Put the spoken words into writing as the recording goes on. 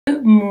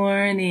Good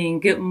morning.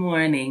 Good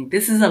morning.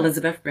 This is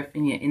Elizabeth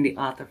Griffin, your indie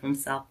author from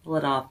South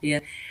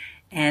Philadelphia,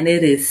 and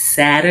it is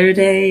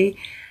Saturday,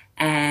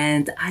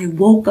 and I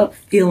woke up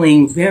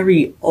feeling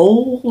very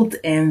old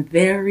and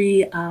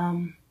very,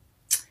 I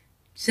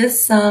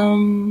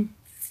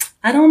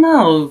don't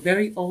know,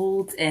 very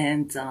old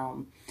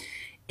and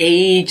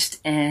aged,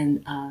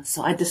 and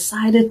so I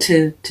decided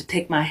to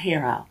take my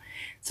hair out.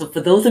 So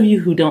for those of you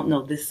who don't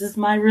know, this is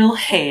my real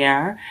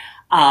hair.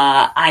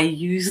 I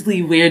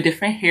usually wear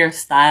different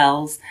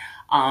hairstyles,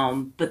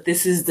 but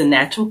this is the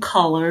natural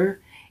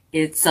color.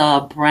 It's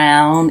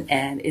brown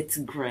and it's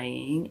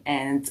graying,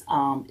 and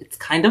it's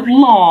kind of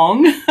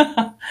long.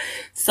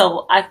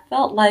 So I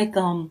felt like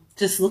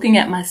just looking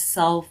at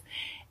myself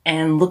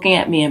and looking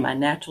at me in my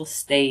natural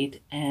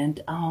state,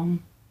 and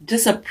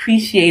just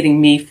appreciating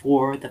me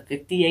for the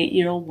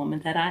 58-year-old woman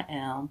that I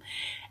am,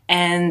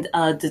 and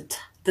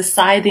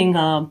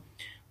deciding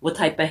what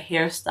type of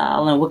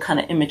hairstyle and what kind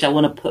of image I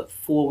want to put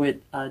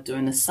forward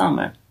during the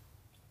summer.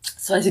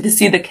 So as you can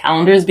see, the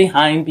calendar is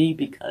behind me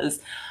because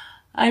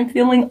I'm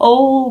feeling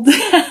old,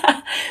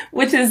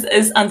 which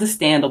is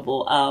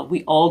understandable.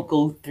 We all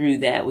go through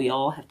that. We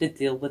all have to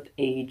deal with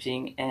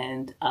aging,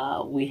 and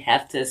we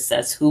have to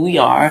assess who we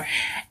are.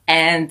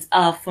 And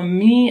for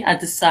me, I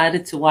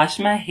decided to wash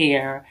my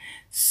hair.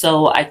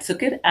 So I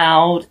took it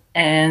out,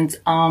 and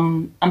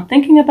I'm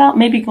thinking about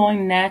maybe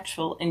going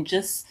natural and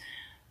just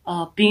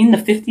being the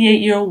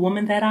 58-year-old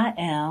woman that I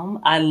am.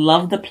 I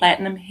love the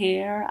platinum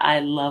hair. I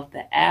love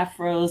the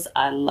afros.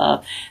 I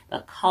love the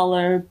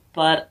color,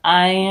 but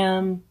I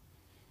am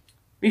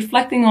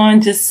reflecting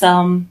on just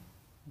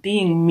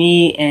being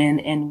me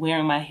and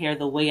wearing my hair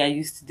the way I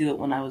used to do it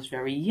when I was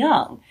very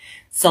young.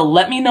 So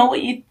let me know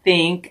what you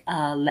think.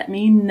 Let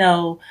me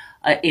know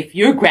if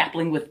you're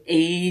grappling with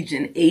age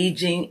and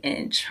aging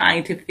and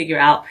trying to figure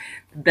out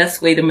the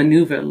best way to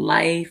maneuver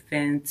life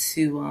and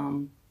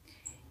to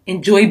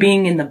enjoy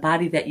being in the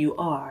body that you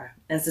are.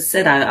 As I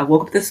said, I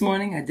woke up this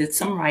morning, I did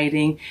some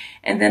writing,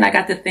 and then I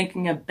got to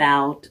thinking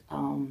about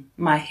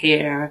my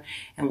hair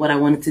and what I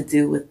wanted to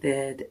do with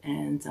it.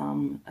 And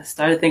I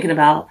started thinking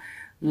about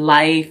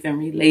life and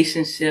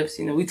relationships.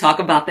 You know, we talk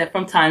about that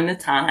from time to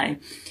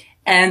time.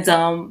 And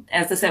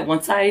as I said,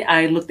 once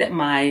I looked at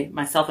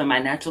myself in my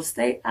natural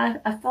state,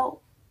 I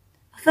felt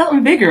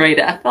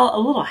invigorated. I felt a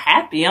little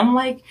happy. I'm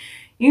like,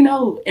 you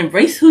know,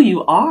 embrace who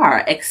you are,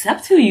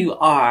 accept who you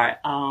are,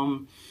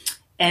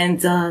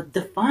 and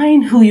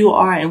define who you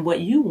are and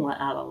what you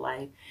want out of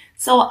life.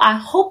 So I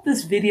hope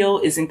this video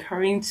is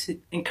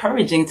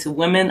encouraging to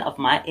women of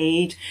my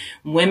age,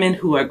 women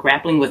who are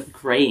grappling with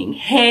graying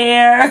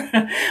hair,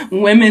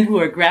 women who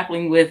are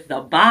grappling with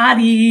the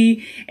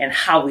body and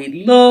how we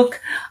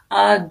look,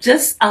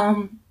 just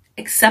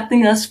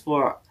accepting us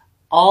for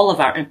all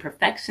of our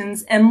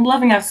imperfections and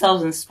loving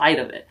ourselves in spite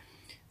of it.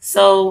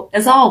 So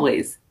as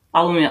always,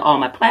 follow me on all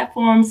my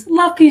platforms.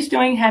 Love, peace,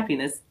 joy, and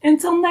happiness.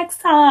 Until next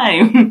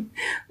time.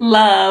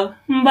 Love.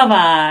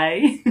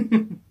 Bye-bye.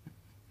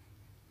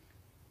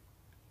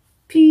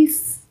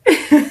 Peace.